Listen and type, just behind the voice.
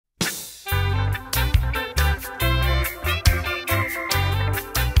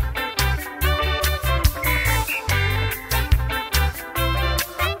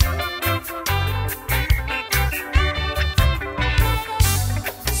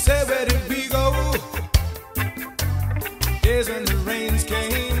Say, where did we go? Days when the rains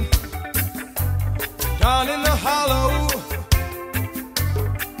came down in the hollow,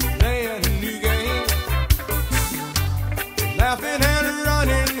 playing a new game, laughing and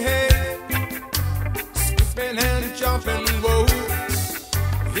running, hey, skipping and jumping, whoa.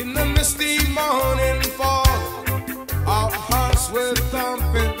 In the misty morning fall, our hearts were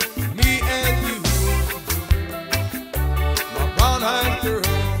thumping, me and you, my brown-eyed girl.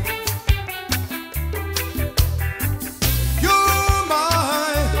 You're my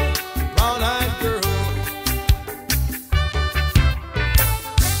brown-eyed girl.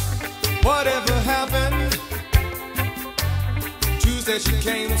 Whatever happened? Tuesday she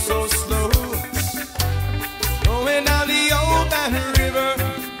came so slow, going down the old Banner River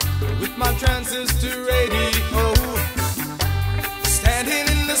with my transistor radio, standing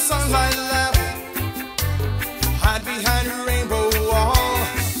in the sunlight laughing, hide behind a rainbow wall,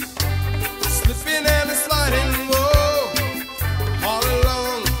 slipping and sliding, whoa, all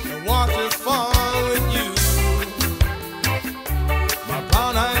alone, the waterfall with you, my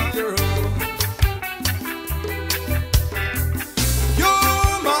brown-eyed girl.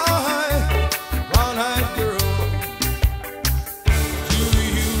 You're my brown-eyed girl.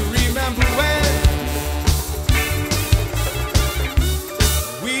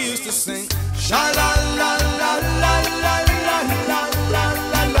 Sing sha la la la la la la la la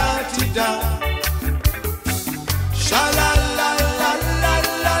la la ti da, sha la la la la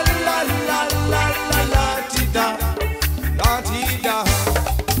la la la la la ti da, la ti da.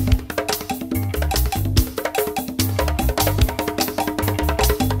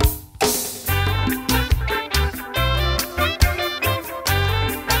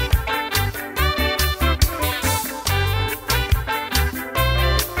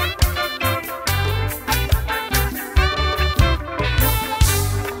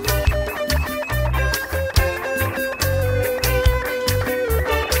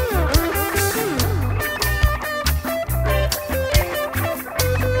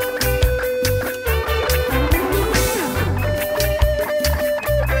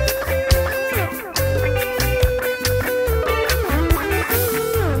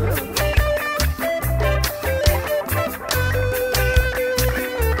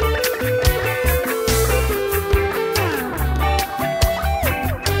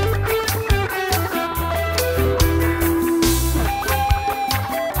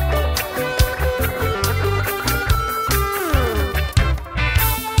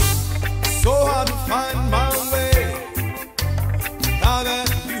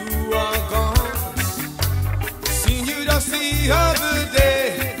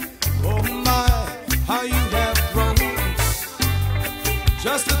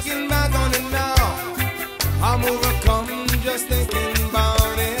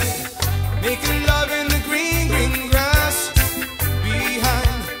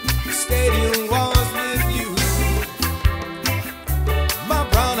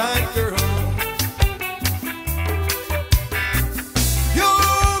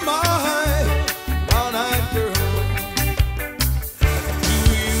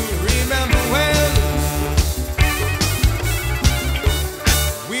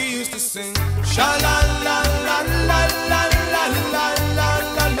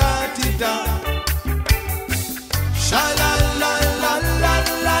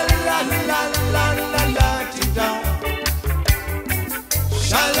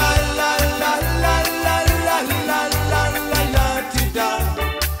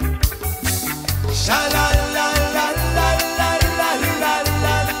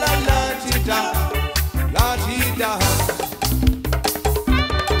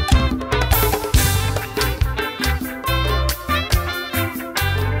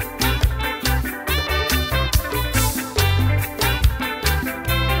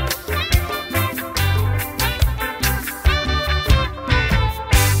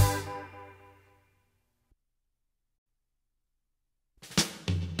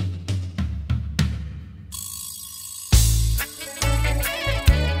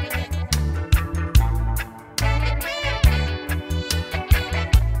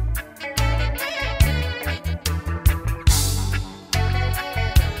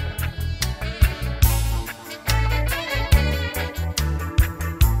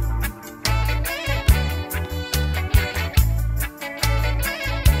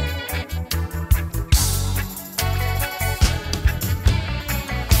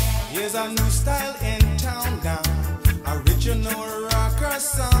 There's a new style in town now, original rocker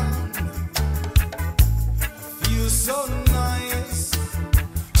sound. Feels so nice,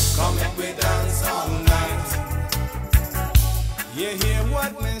 come and we dance all night. You hear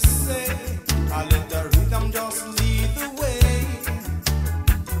what me say? I let the rhythm just lead the way.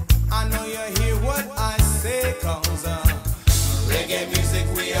 I know you hear what I say, cause reggae music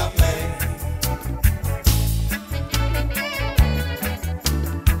we are playing.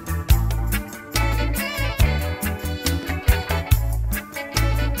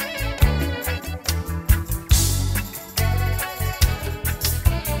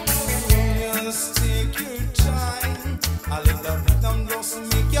 Just take your time. I let the rhythm just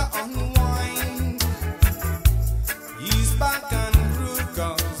make you unwind. Ease back and groove,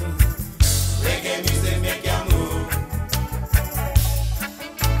 cause reggae music make you move.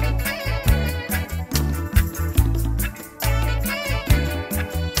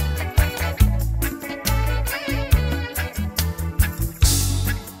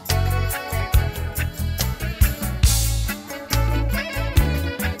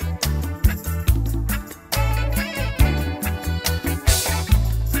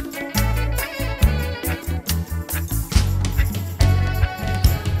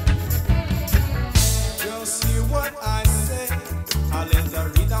 Just hear what I say. I let the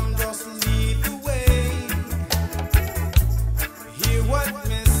rhythm just lead the way. Hear what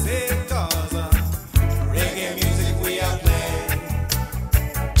me say, cause reggae music we are playing.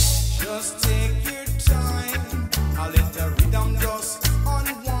 Just take your time. I let the rhythm just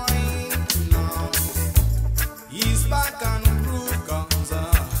unwind now. Ease back and groove, cause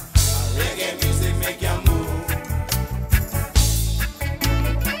reggae music make you move.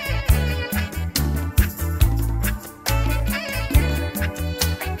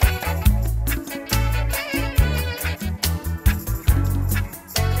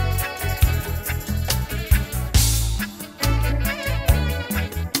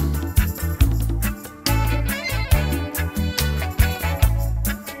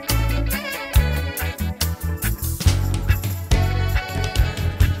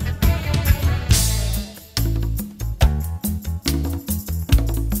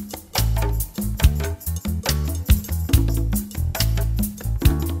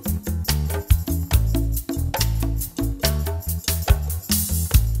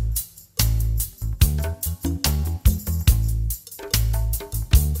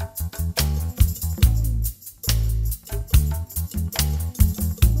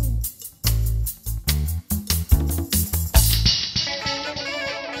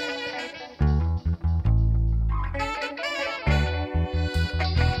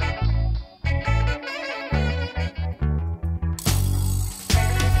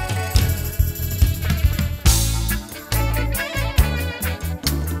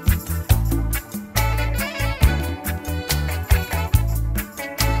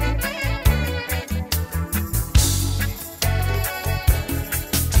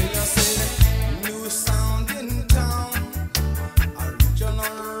 New sound in town,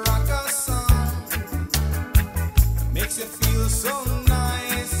 original rocker sound, makes you feel so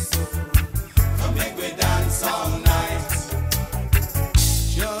nice. Come make we dance all night.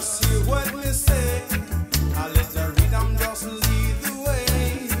 Just hear what me say. I let the rhythm just lead the way.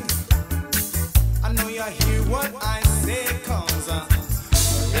 I know you hear what I say, cause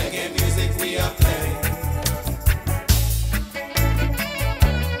reggae music we are playing.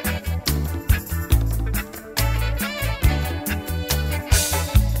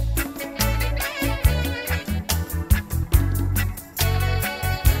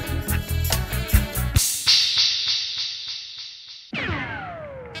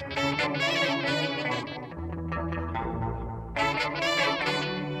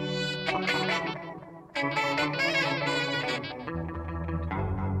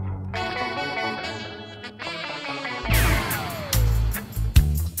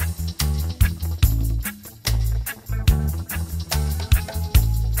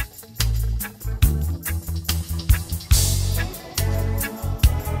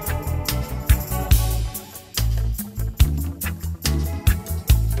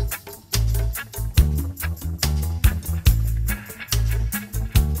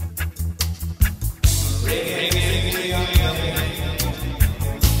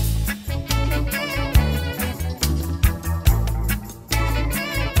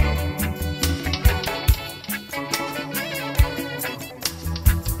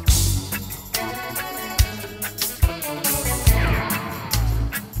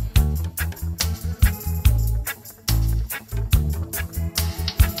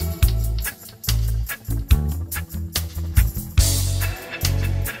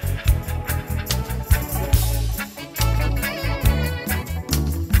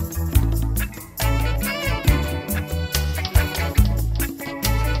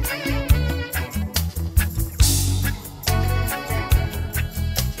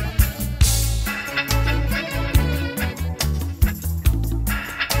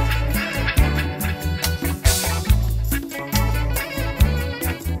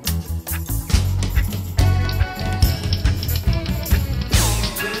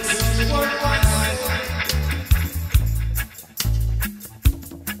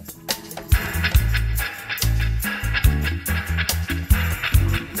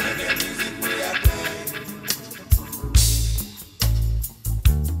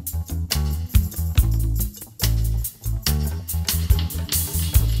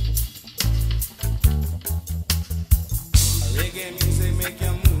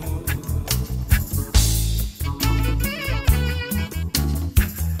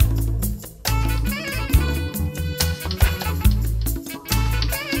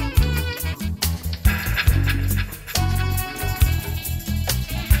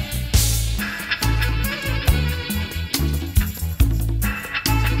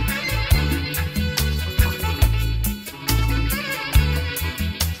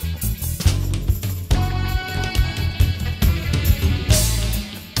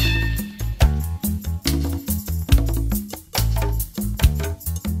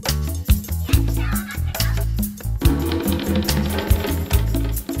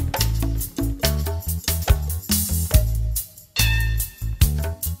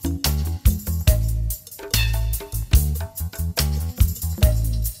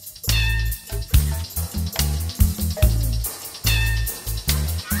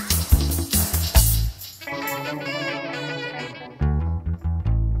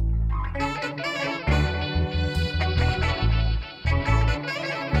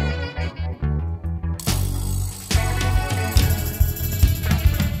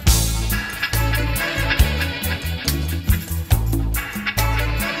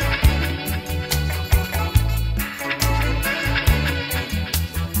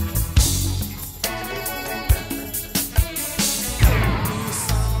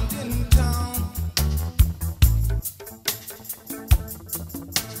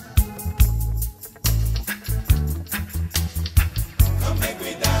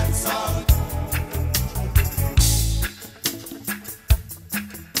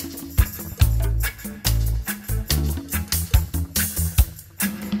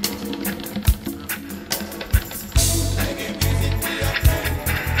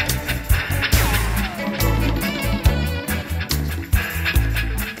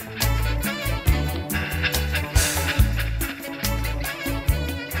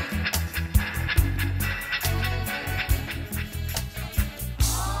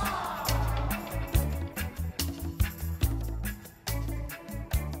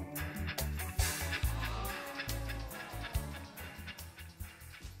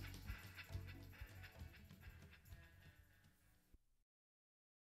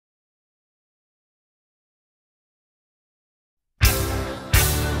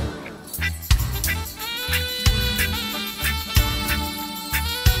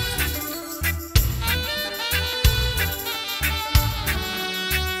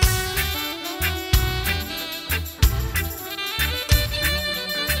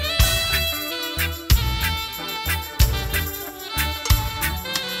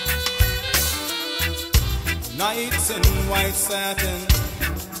 nights in white satin,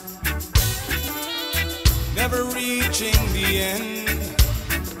 never reaching the end.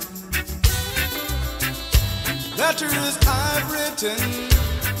 Letters I've written,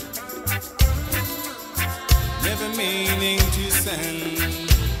 never meaning to send.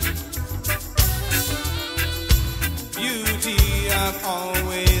 Beauty I've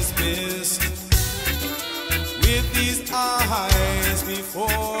always missed with these eyes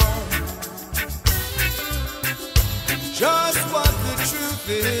before. Just what the truth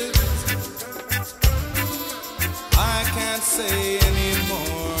is, I can't say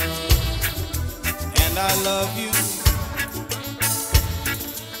anymore. And I love you.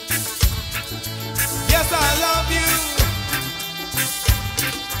 Yes, I love you.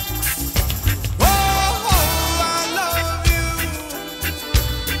 Oh, I love you.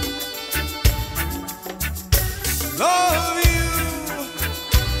 Love you.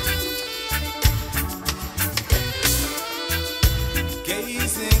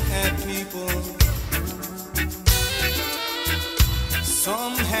 Gazing at people,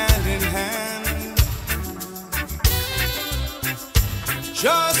 some hand in hand.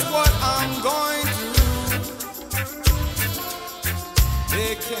 Just what I'm going through,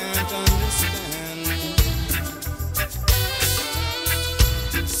 they can't understand.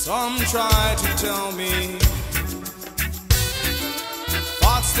 Some try to tell me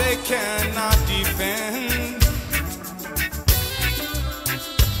thoughts they cannot defend.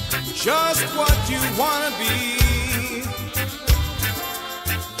 Just what you wanna be,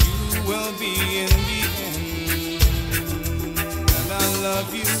 you will be in the end. I love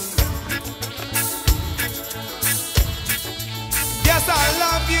you. Yes, I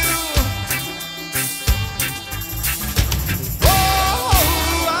love you. Oh,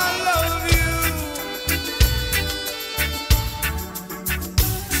 I love you.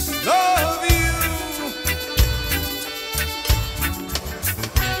 Love you.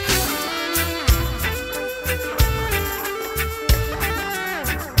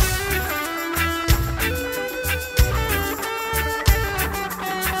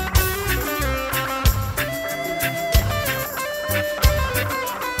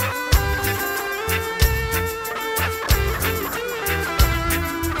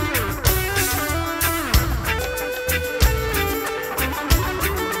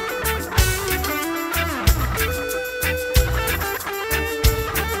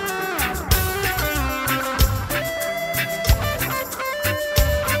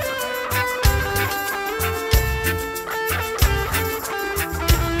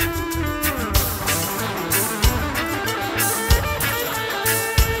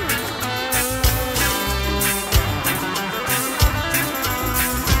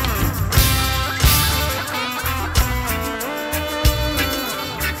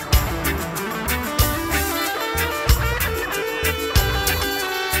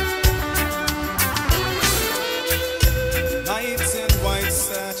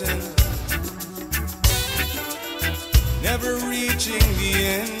 Never reaching the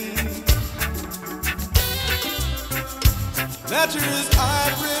end. Letters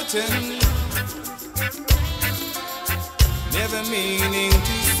I've written, never meaning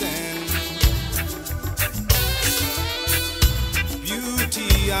to send.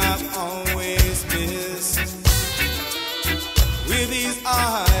 Beauty I've always missed with these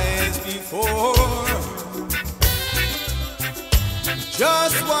eyes before.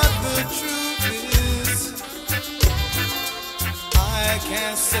 Just what the truth is, I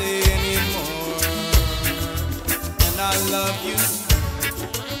can't say anymore. And I love you.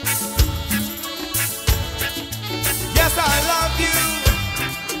 Yes, I love you.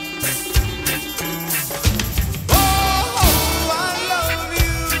 Oh, I love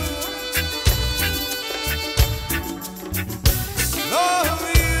you. Love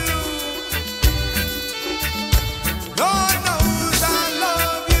you. Lord knows I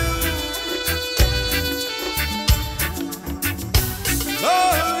love you.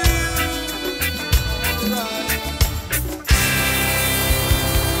 Love you. All right.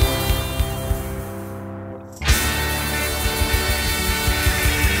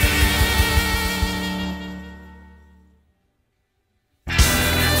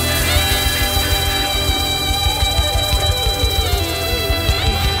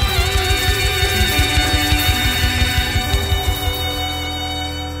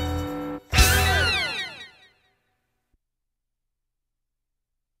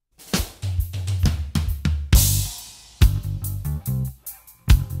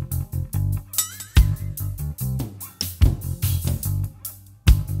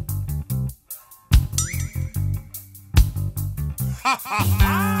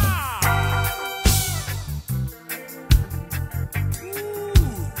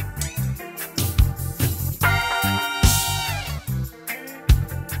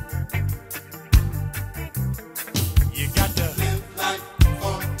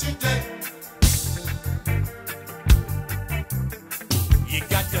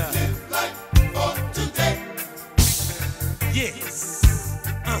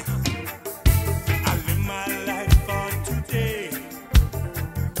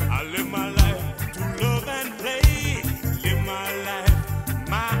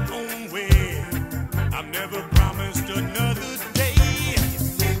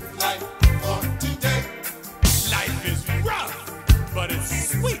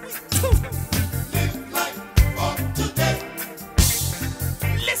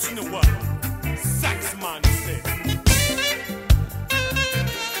 Listen to what Saxman said.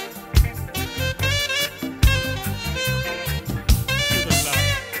 To the love,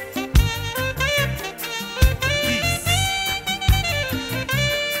 peace.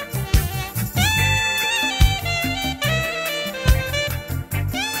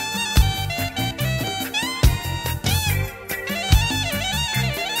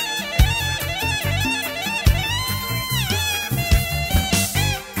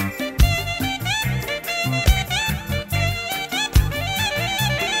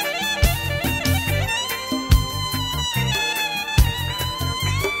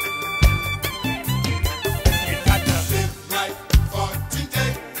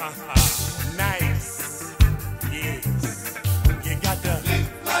 Nice. Yes. You got to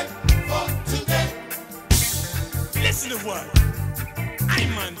live life for today. Listen to what I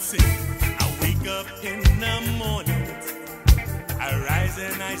man say. I wake up in the morning, I rise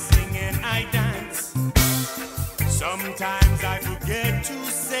and I sing and I dance. Sometimes I forget to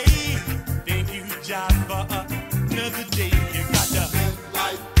say thank you, Jah, for another day. You got to live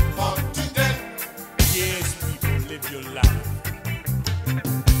life for today. Yes, people, live your life.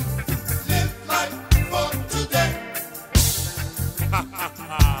 Live life for today. Ha ha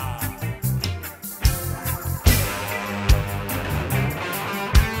ha.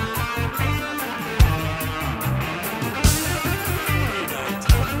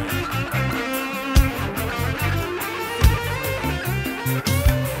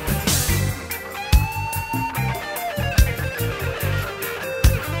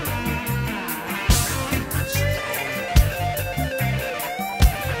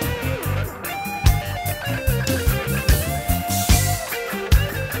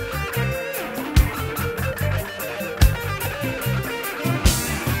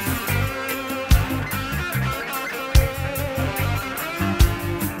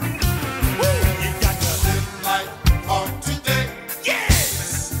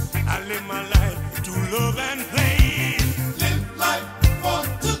 Love and play. Live life for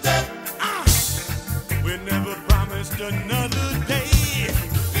today. We never promised another day.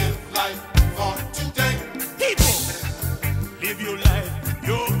 Live life for today. People, live your life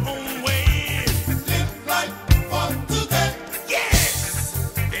your own way. Live life for today.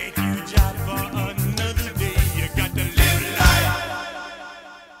 Yes. Thank you, Jah, for another day. You got to live life.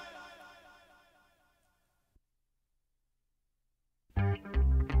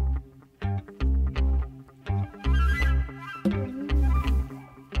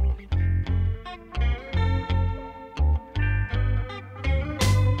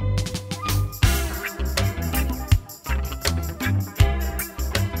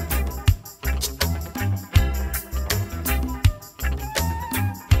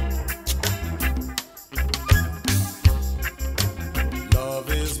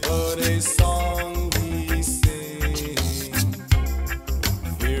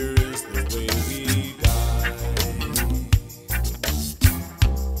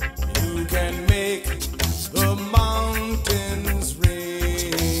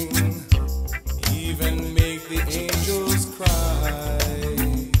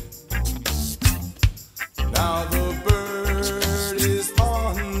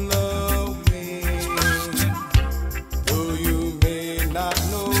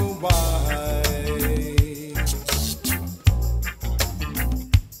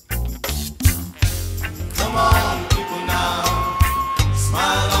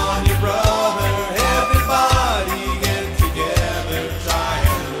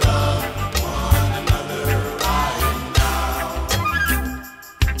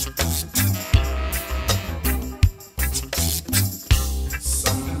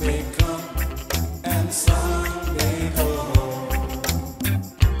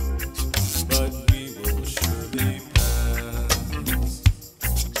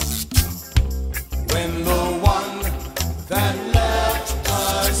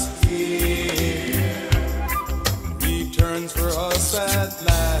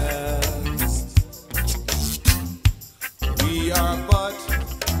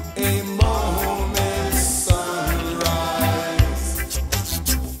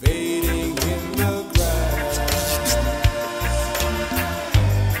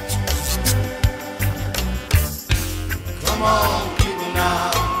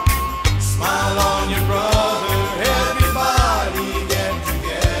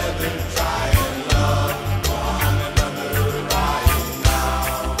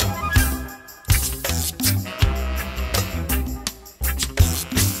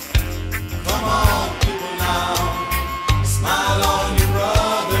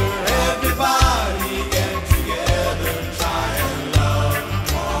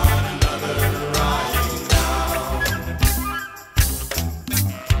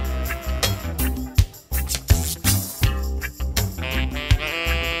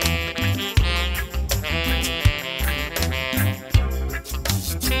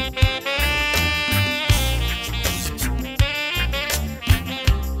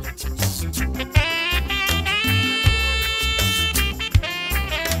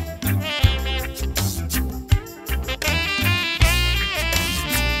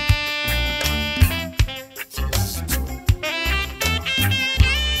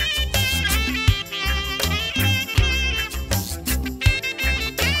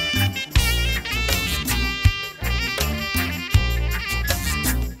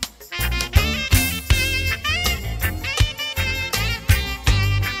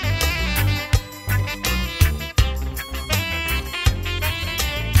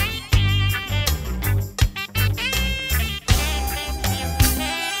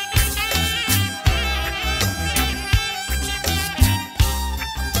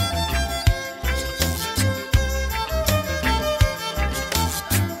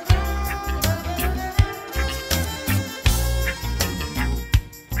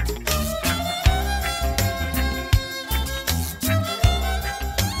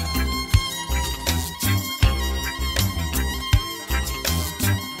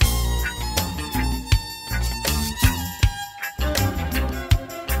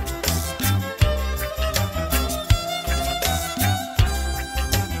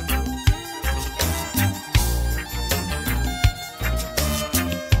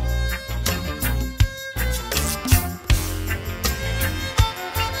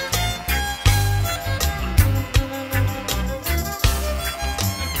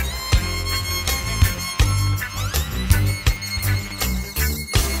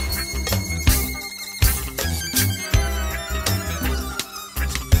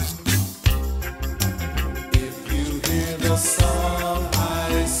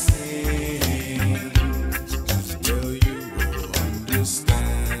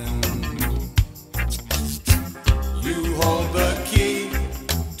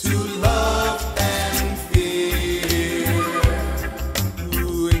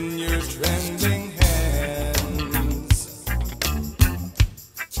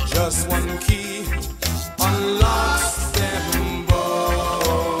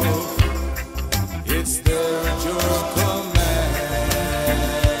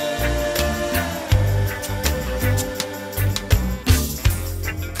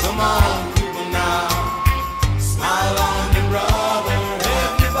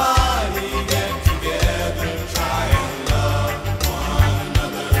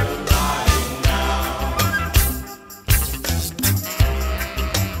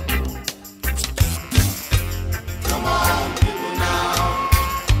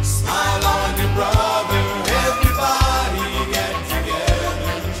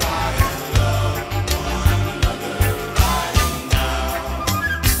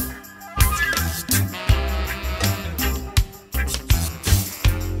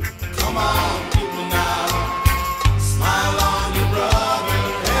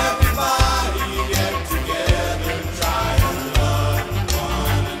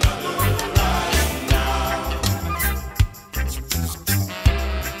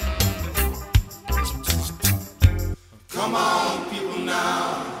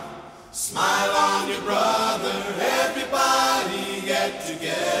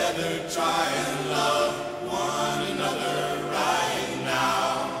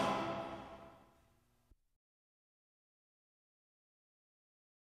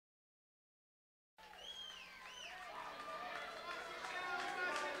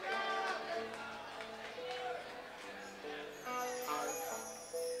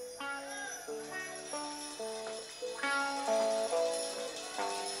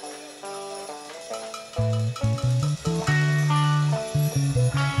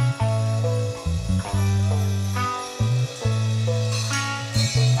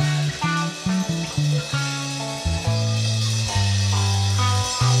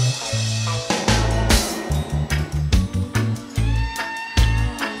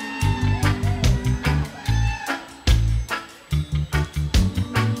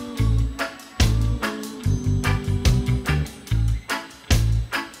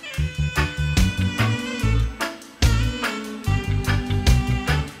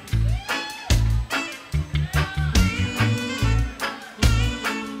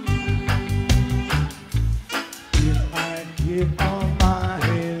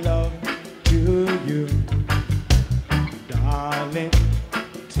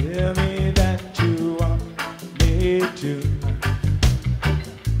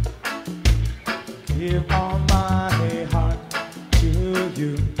 give all my heart to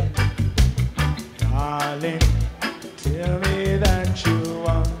you. Darling, tell me that you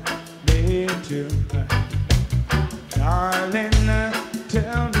want me to. Darling,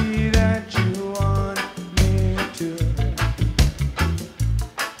 tell me that you want me to.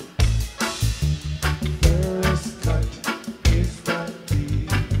 First cut is the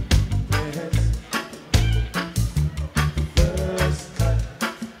deepest. First cut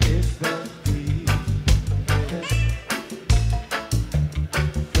is the deepest.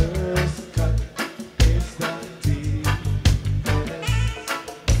 First cut is the deepest.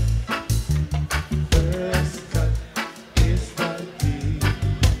 First cut is the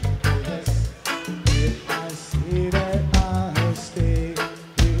deepest. If I say that I'll stay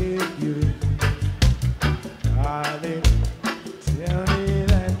with you, darling, tell me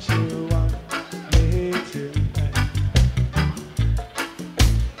that you want me to.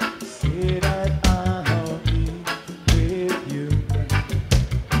 Say that I'll be with you,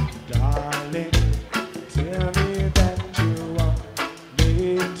 darling, tell me that you want me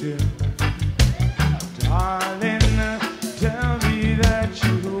to. Darling, tell me that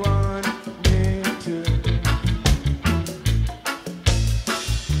you want me to.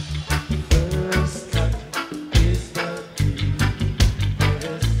 First cut is the deepest.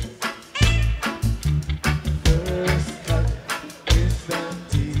 First cut is the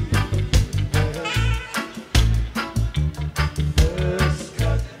deepest. First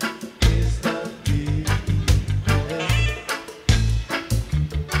cut is the deepest.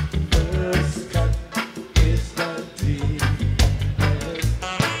 First cut is the deepest.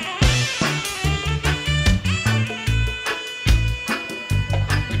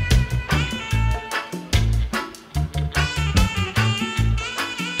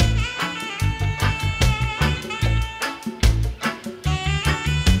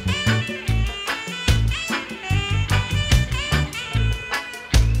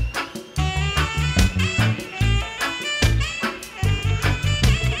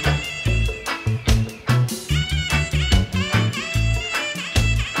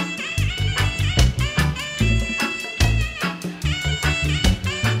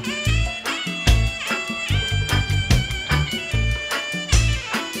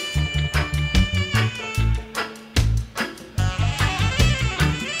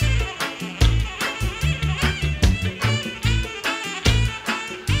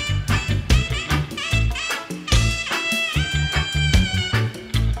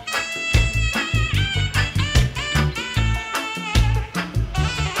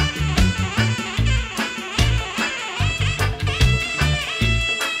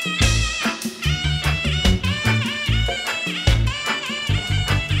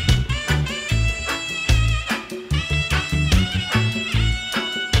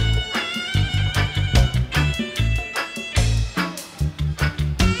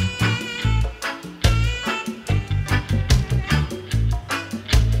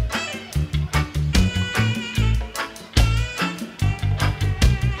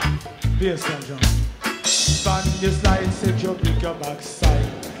 Bass and drum. Sleep on your slide, said you break your backside.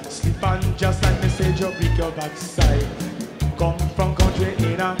 Sleep on just like me, said you break your backside. Come from country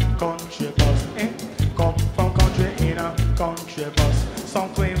in a country bus, eh? Come from country in a country bus. Some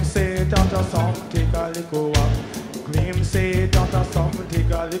claim say that some take a little walk. Claim say that some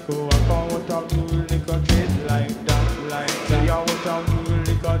take a little walk. Come with a rule, little dread like that, like that. Yeah, with a rule,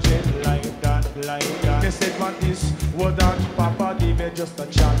 little dread like that, like that. They said what this, what that, Papa David just a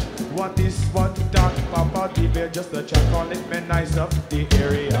chat. What this, what that, Papa David just a chat. Call it me nice up the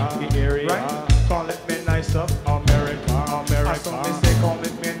area, right? Call it me nice up America, America. Some they say call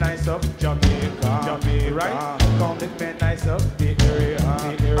it me nice up Jamaica, Jamaica, right? Call it me nice up the area,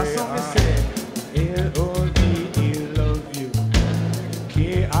 Some they say L-O-V-E love you,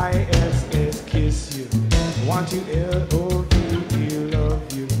 K-I-S-S kiss you. Want you L-O-V-E love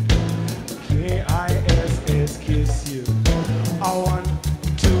you, K-I-S-S kiss you. I want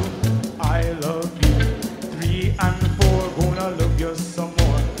two, I love you. 3 and 4, gonna love you some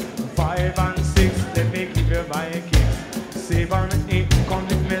more. 5 and 6, let me give you my kicks. 7 and 8, come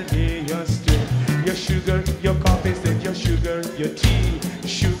let me lay you straight. Your sugar, your coffee said your sugar, your tea.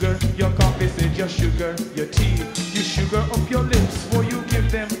 Sugar, your coffee said your sugar, your tea. You sugar up your lips before you give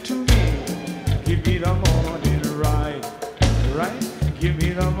them to me. Give me the morning ride, right? Give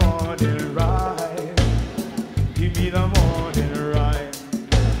me the morning ride. Give me the morning ride.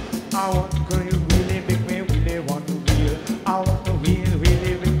 I want girl, you really make me really want to real. I want to really,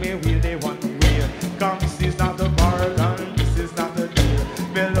 really make me really want to real. Come, this is not the bargain, this is not the deal.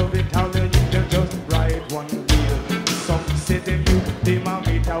 Me love it how you can just ride one wheel. Some say them you, they might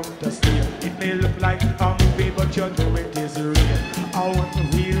meet out the steel. It may look like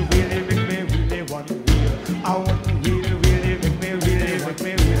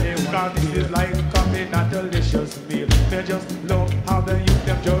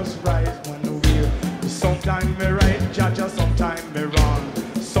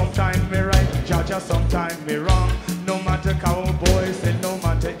me wrong. No matter cowboy, say no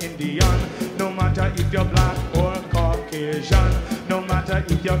matter Indian, no matter if you're black or Caucasian, no matter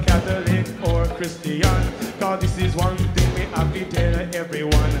if you're Catholic or Christian. Cause this is one thing we have to tell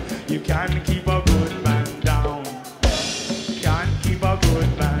everyone. You can't keep a good man down. Can't keep a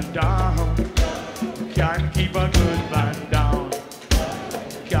good man down. Can't keep a good man down.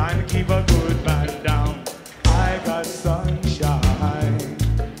 Can't keep a good man down. I got sunshine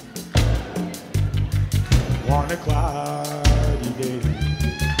on a cloudy day.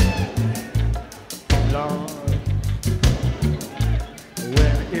 Lord,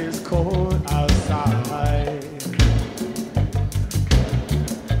 when it's cold outside,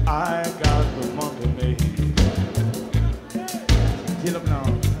 I got the month of May. Get up now.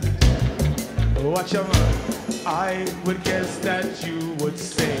 Watch your man. I would guess that you would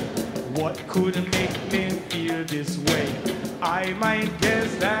say, what could make me feel this way? I might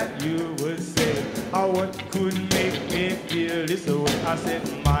guess that you would say, oh, what could make me feel this way? I said,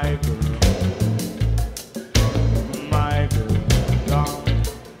 my girl, Lord.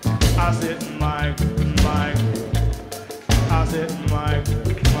 I said, my girl. I said, my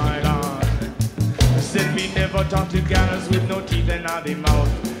girl, my Lord. Said me never talk to girls with no teeth in their mouth.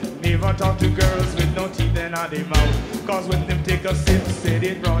 Never talk to girls with no teeth in their mouth. Cause when them take a sip, said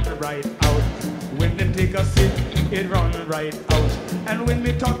it run right out. When them take a sip, it run right out. And when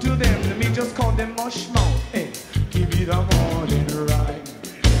we talk to them, let me just call them mush mouth. Hey, give me the morning ride.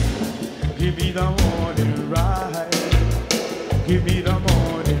 Give me the morning ride. Give me the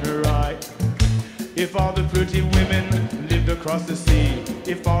morning ride. If all the pretty women lived across the sea,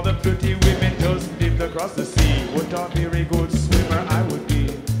 if all the pretty women just lived across the sea, what a very good swimmer I would be.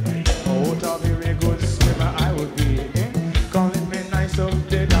 Oh, what a very good swimmer I would be. Calling me nice up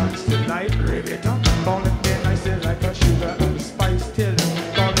the dance tonight, reggaeton. Calling me nice like a sugar and spice till.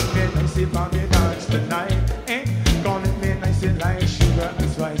 Calling me nice on the dance tonight. Calling me nice like sugar and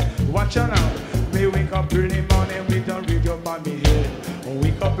spice. Watch out now. Me wake up early morning with the radio on me head.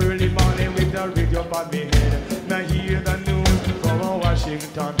 Wake up early morning with the radio on me head. Now hear the news from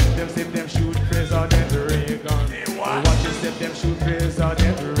Washington. Them say them shoot President Reagan. Watch you say them shoot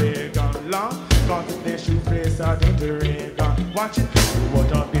President Reagan. Long, cause if they shoot President Reagan. Watch it,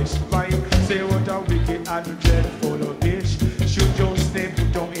 what a bitch fight. Say what a wicked and dreadful bitch. Should just stay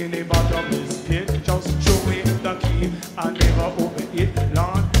put down in the bottomless pit. Just show me the key and never open it.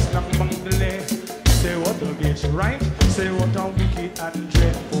 Lord, snap bang the leg. Say what a bitch, right? Say what a wicked and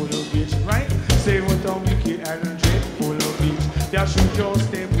dreadful bitch, right? Say what a wicked and dreadful bitch. That should just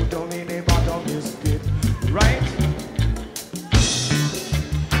stay put down in the bottomless pit, right?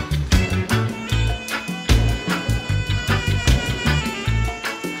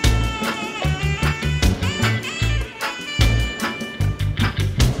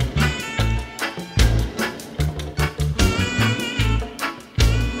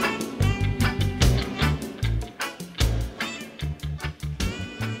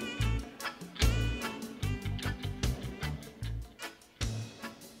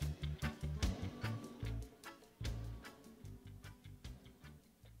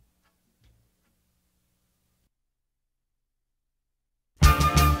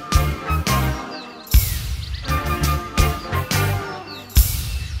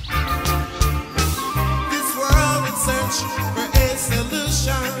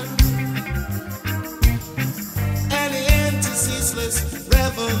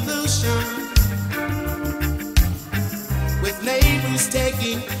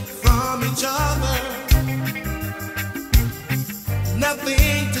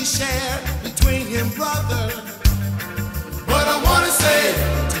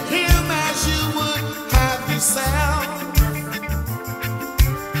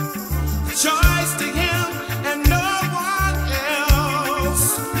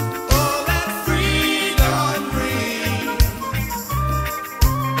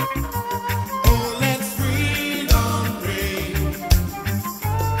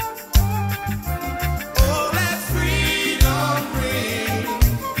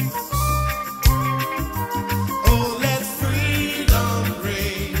 Oh, let freedom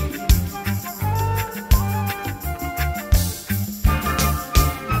ring.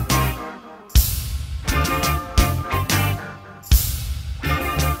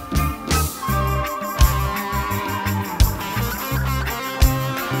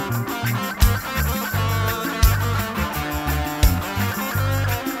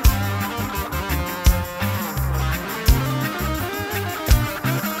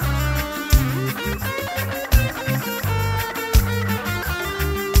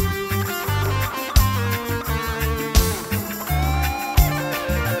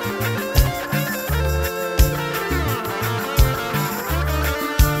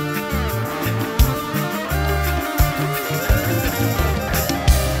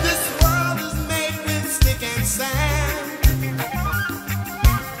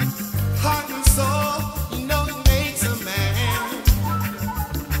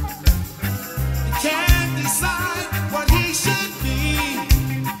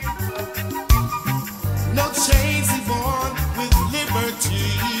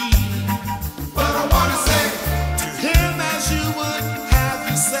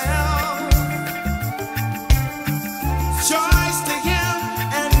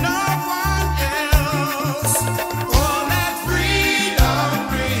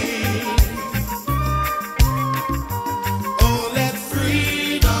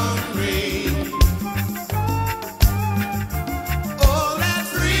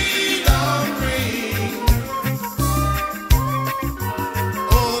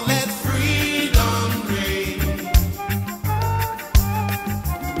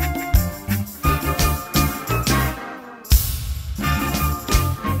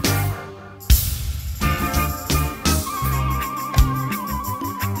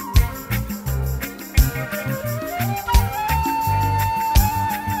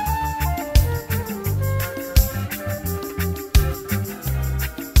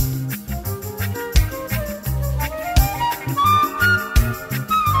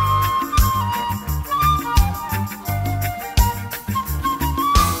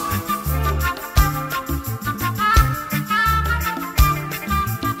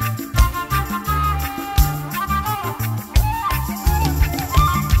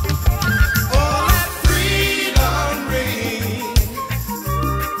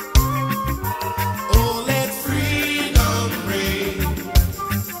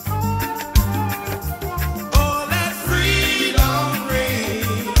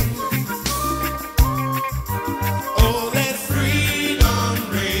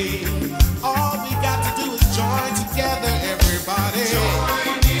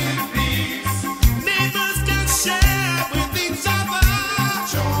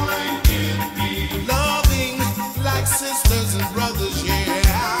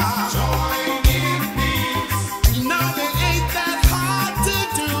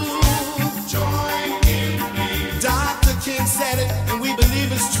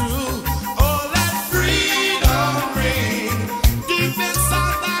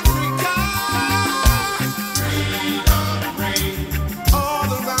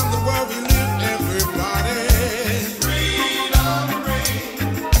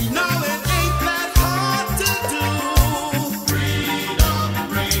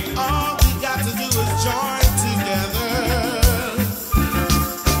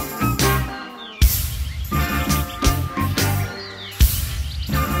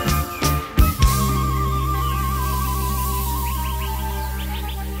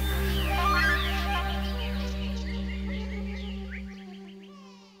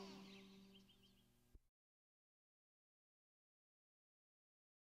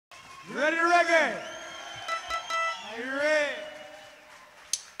 Ready, reggae? Are you ready?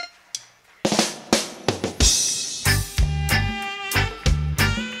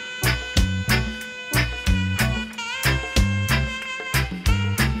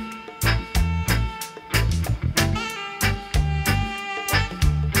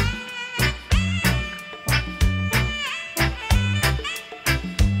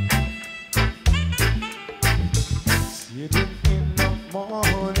 Sitting in the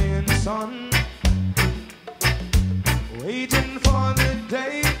morning sun, waiting for the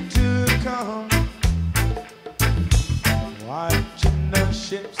day to come, watching the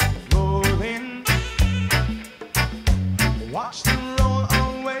ships roll in, watch them roll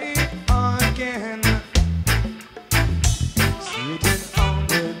away again, sitting on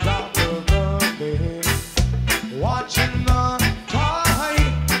the dock of the bay, watching the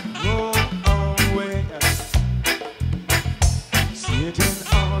tide roll away. Sitting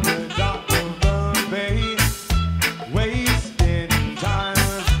on the dock of the bay, wasting time.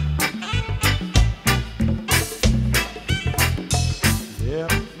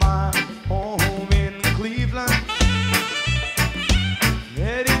 Left my home in Cleveland,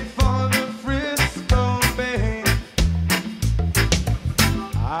 headed for the Frisco Bay.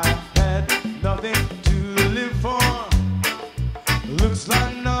 I had nothing to live for. Looks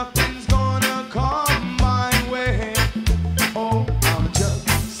like nothing's gonna come my way. Oh, I'm just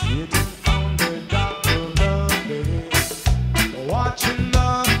sitting on the dock of the bay, watching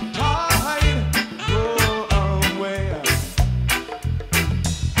the tide roll away.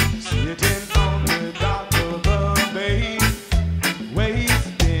 Sitting on the dock of the bay,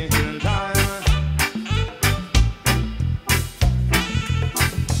 wasting time.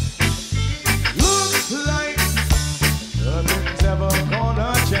 Looks like nothing's ever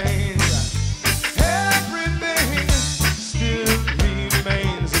gonna change. Everything still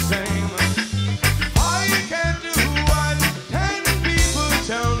remains the same. I can't do what 10 people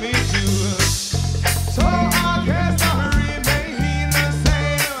tell me to, so I guess I'll remain the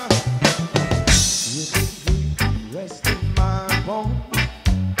same. Sitting, resting my bones,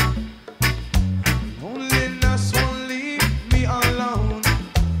 loneliness won't leave me alone.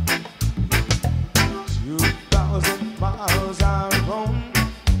 2,000 miles I roam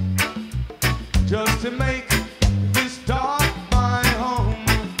just to make this dark my home.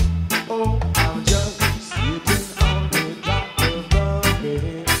 Oh, I'm just sitting on the dock of the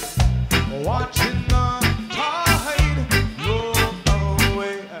bay, watching the tide roll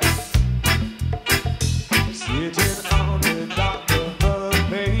away. Sitting on the dock of the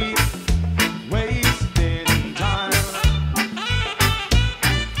bay, wasting time.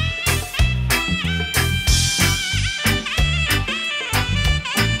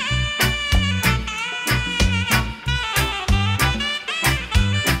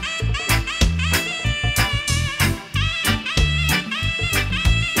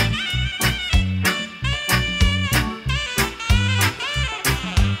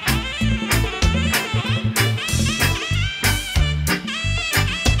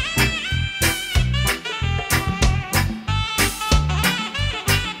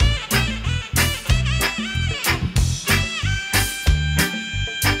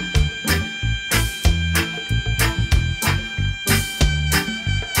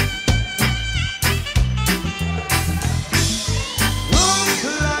 Looks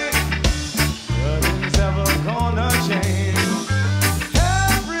like nothing's ever gonna change.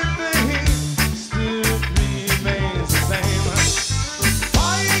 Everything still remains the same. I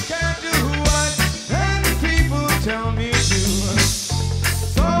can't do what 10 people tell me to,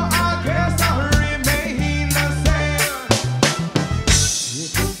 so I guess I'll remain the same.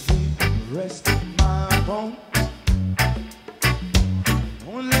 Sitting, resting my bones,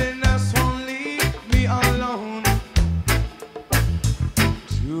 loneliness won't leave me alone.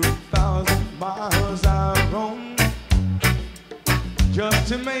 2,000 miles I roam just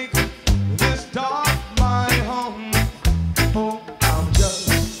to make this dark my home. Oh, I'm just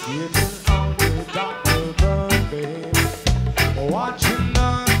sitting on the dock of the bay, watching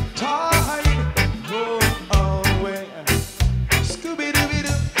the tide roll away.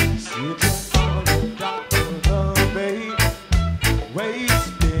 Scooby-Dooby-Doo, sitting on the dock of the bay,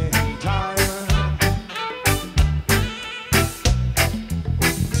 wasting time.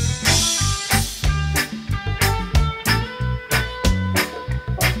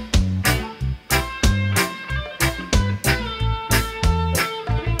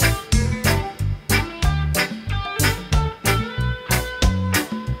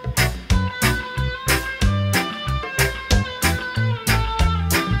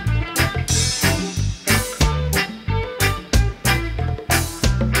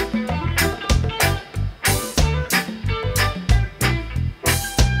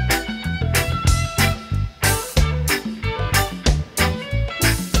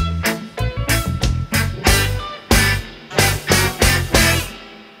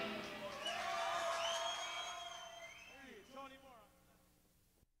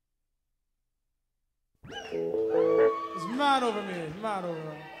 mad over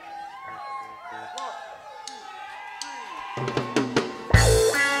there.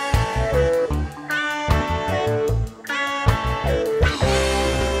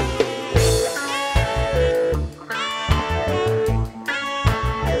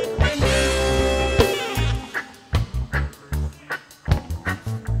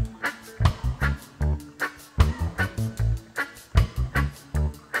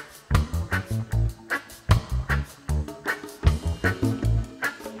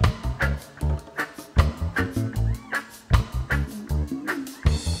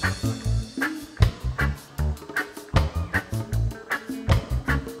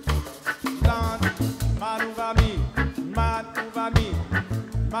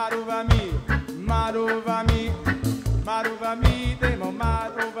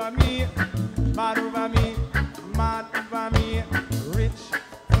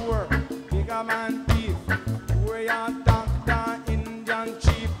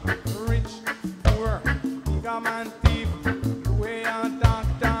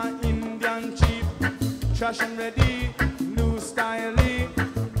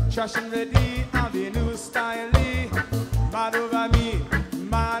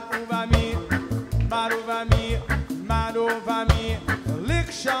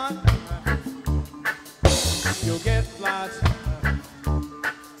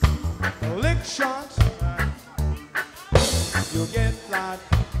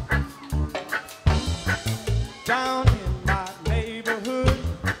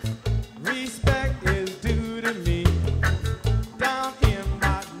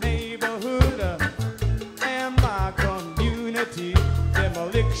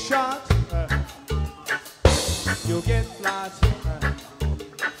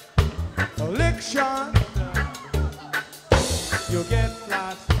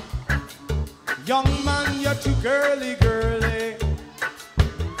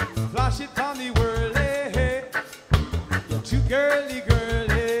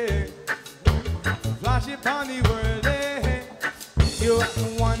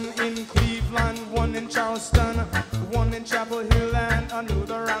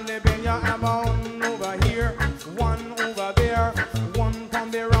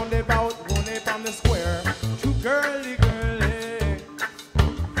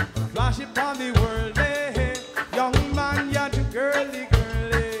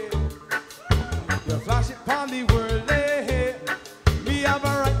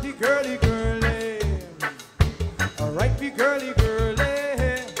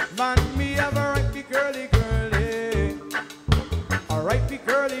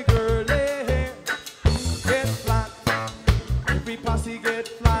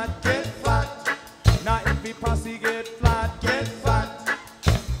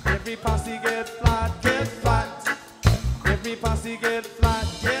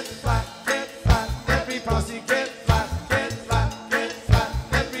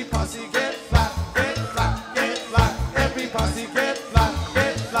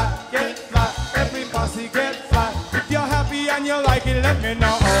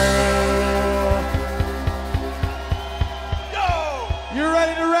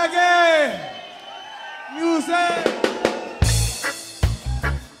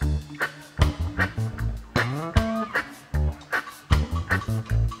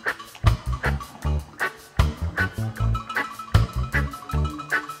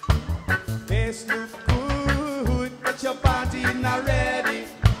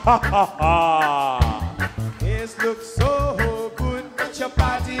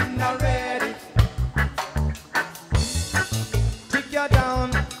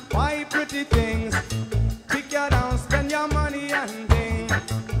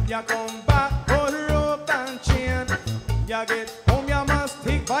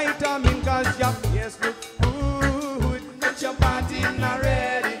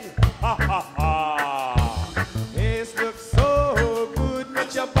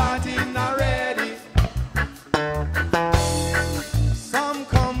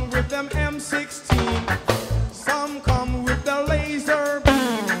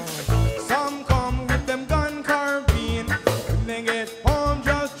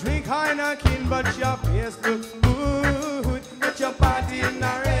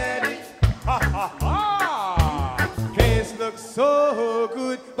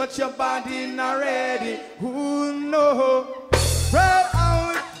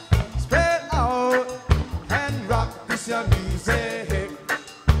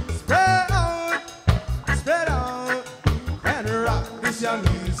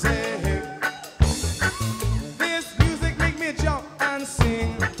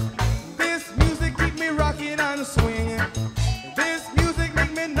 This music keep me rocking and swinging. This music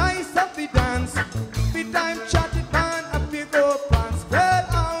me nice up the dance. Be time chat it man, a big old plan. Spread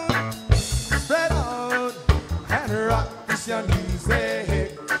out, and rock this your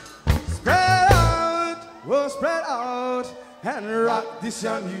music. Spread out, oh spread out, and rock this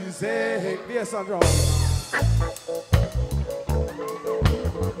your music. Be a song drum.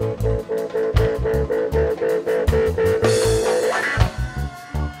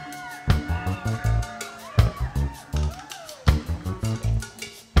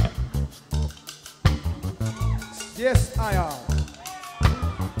 Yes, I are.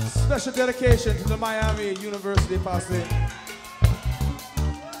 Special dedication to the Miami University posse.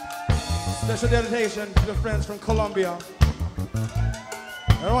 Special dedication to the friends from Columbia.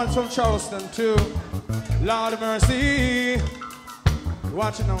 Everyone from Charleston too. Lord of mercy.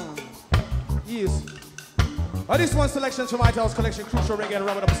 Watching on. Yes. This one selection from I-Tal's collection, Crucial Reggae and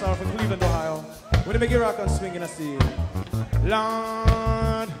Robert Upstar from Cleveland, Ohio. With the Reggae rock and swing in a sea.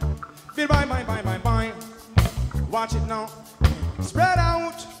 Lord. Feel bye. Watch it now. Spread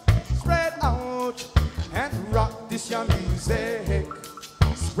out, and rock this your music.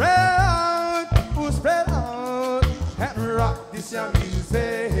 Spread out, and rock this your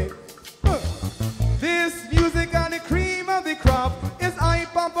music. This music and the cream of the crop is I,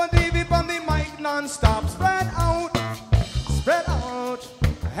 Papa David, on the mic non-stop. Spread out,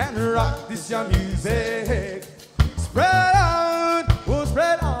 and rock this your music. Spread out,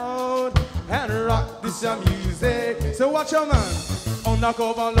 and rock this your music. So watch your man.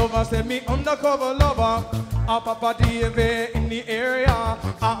 Undercover lover, say me undercover lover. A Papa David in the area.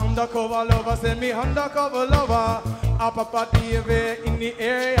 A undercover lover, say me undercover lover. A Papa David in the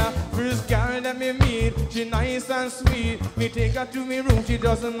area. First girl that me meet, she nice and sweet. Me take her to me room, she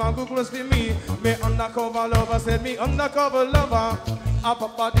doesn't want go close to me. Me undercover lover, say me undercover lover. A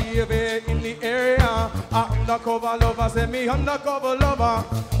Papa David in the area. A undercover lover, say me undercover lover.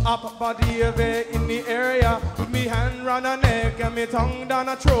 A Papa David in the area. Put me hand round her neck and me tongue down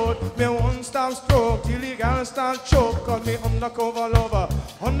her throat. Me won't stop stroke till the girl start choke. Cause me undercover lover.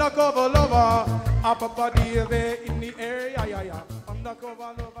 A Papa David in the area, yeah.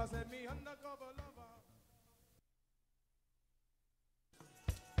 Undercover lover, say me undercover lover.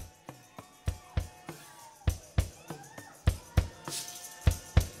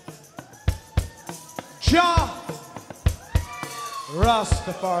 Jah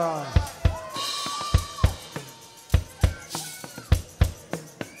Rastafari.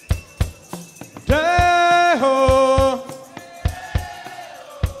 Day-ho.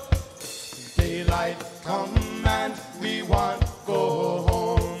 Daylight come and we want go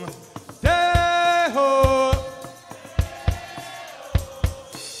home. Day-ho.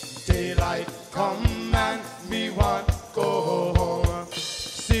 Daylight come and we want go home.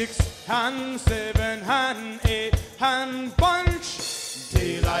 6 and 7 and 8 and bunch.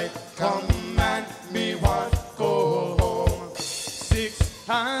 Daylight come and me want go home. 6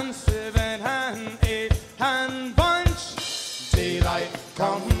 and 7 and 8 and bunch. Daylight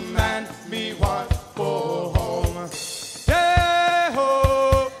come and me want go home.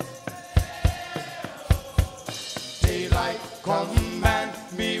 Day-ho. Daylight come and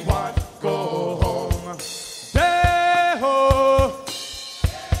me want go home. Day-ho.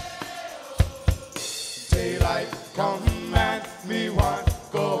 Daylight come and me want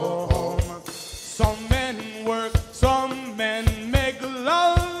go home. Some men work, some men make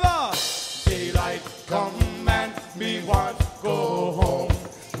love. Daylight come and me want go home.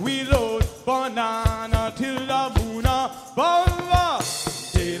 We load banana till the moon above.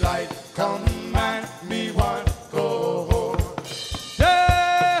 Daylight come and me want go home.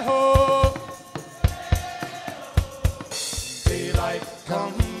 Day-ho. Daylight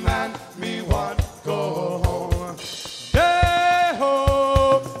come and me want go home.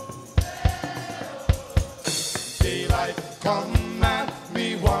 Day-ho. Daylight come and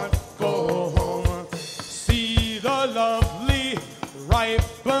me want go home. See the lovely ripe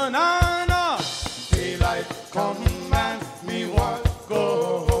banana. Daylight come and me want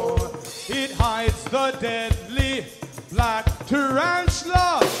go home. It hides the deadly black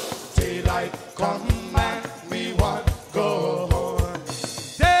tarantula. Daylight come and me want go home.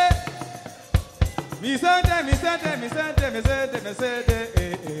 Me say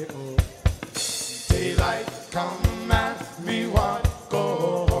oh. Daylight come and me want go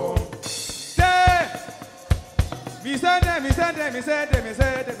home. Me say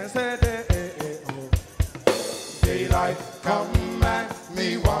oh. Daylight come and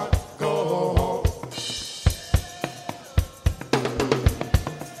me want go home.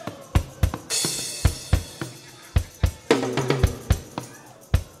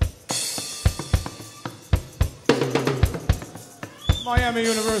 Miami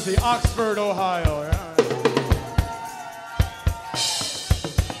University, Oxford, Ohio. Yeah.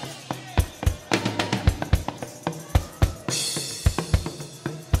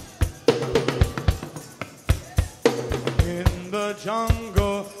 In the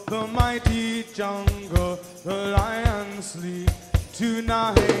jungle, the mighty jungle, the lions sleep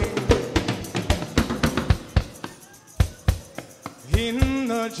tonight. In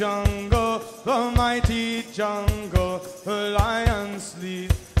the jungle, the mighty jungle, the lions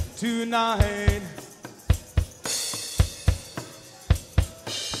sleep tonight.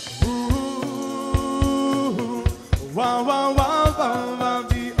 Ooh, wow, wow, wow, wow, wow,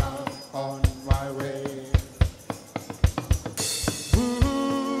 be on my way.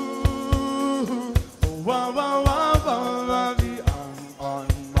 Ooh, wow, wow, wow, wow, wow, be on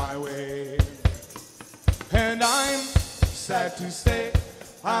my way. And I'm sad to say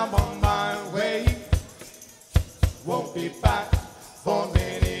I'm on my way. Won't be back for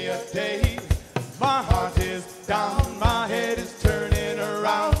many a day. My heart is down, my head is turning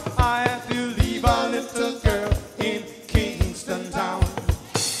around. I have to leave a little girl in Kingston town.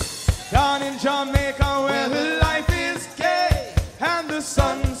 Down in Jamaica where the life is gay and the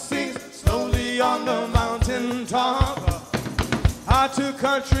sun sinks slowly on the mountain top. I took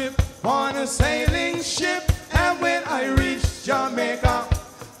a trip on a sailing ship, and when I reached Jamaica,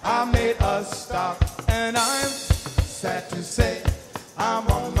 I made a stop. And I'm sad to say I'm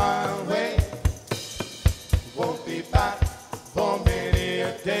on my way. Won't be back for many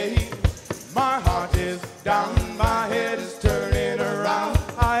a day. My heart is down, my head is turning around.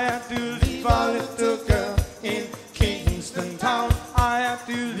 I have to leave a little girl in Kingston town. I have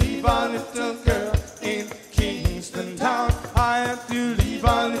to leave a little girl in Kingston town. I have to leave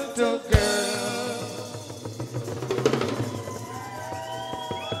a little girl.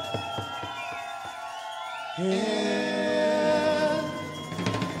 Yeah.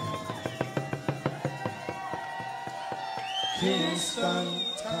 Kingston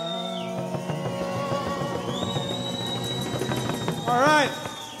town. All right,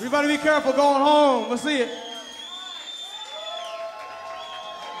 everybody be careful going home. We'll see you.